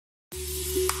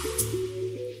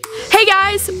Hey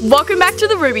guys, welcome back to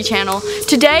the Ruby channel.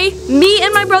 Today, me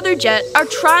and my brother Jet are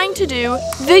trying to do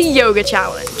the yoga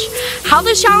challenge. How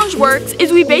this challenge works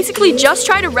is we basically just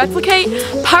try to replicate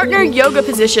partner yoga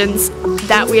positions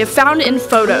that we have found in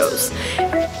photos.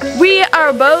 We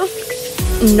are both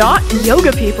not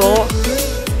yoga people,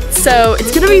 so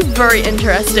it's gonna be very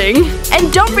interesting.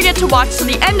 And don't forget to watch to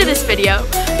the end of this video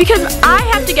because I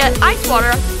have to get ice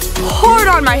water poured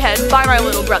on my head by my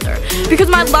little brother because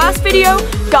my last video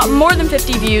got more than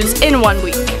 50 views in 1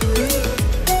 week.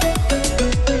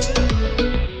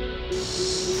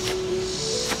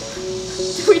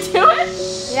 Did we do it?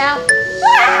 Yeah.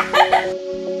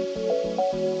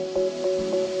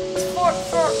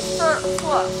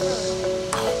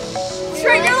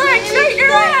 Straighten your legs, straighten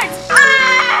your legs!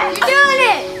 Ah! You're doing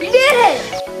it! You did it!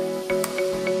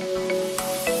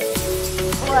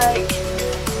 Like...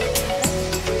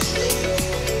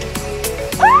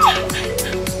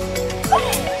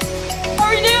 Are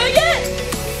we doing it?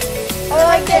 I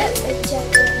like it.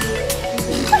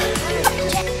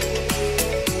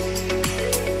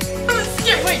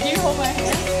 Wait, do you hold my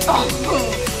hand? Oh.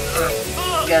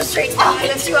 Go straight down. I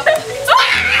lift you up.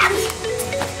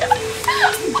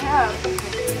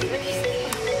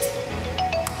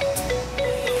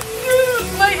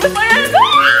 Wait, lift my hand.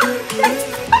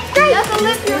 You have to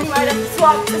lift your. You might have to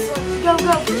swap this one. Go, go.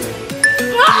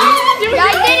 Yeah, You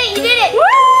did it. You did it. Woo!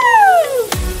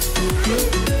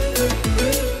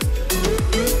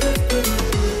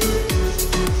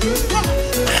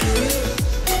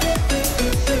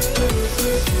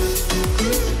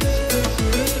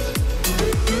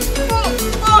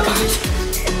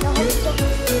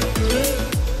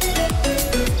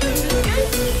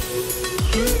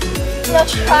 Now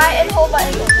try and hold my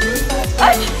ankle.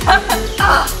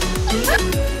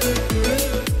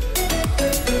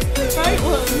 Right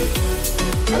one.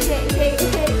 Okay.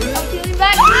 I'm feeling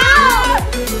back.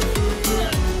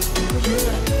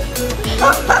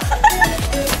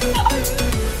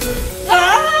 Ow!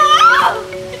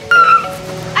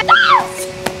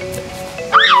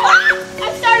 I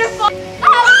started falling.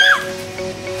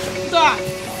 Stop.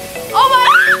 Oh my.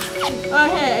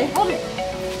 Okay. Hold it.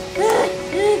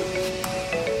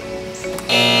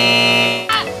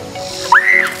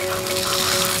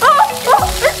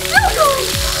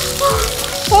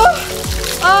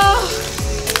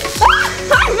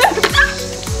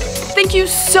 Thank you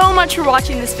so much for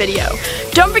watching this video.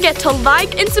 Don't forget to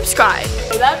like and subscribe.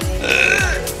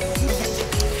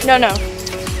 No.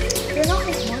 You're not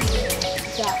this one.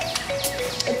 Yeah.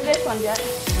 It's this one,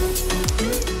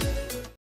 Jet.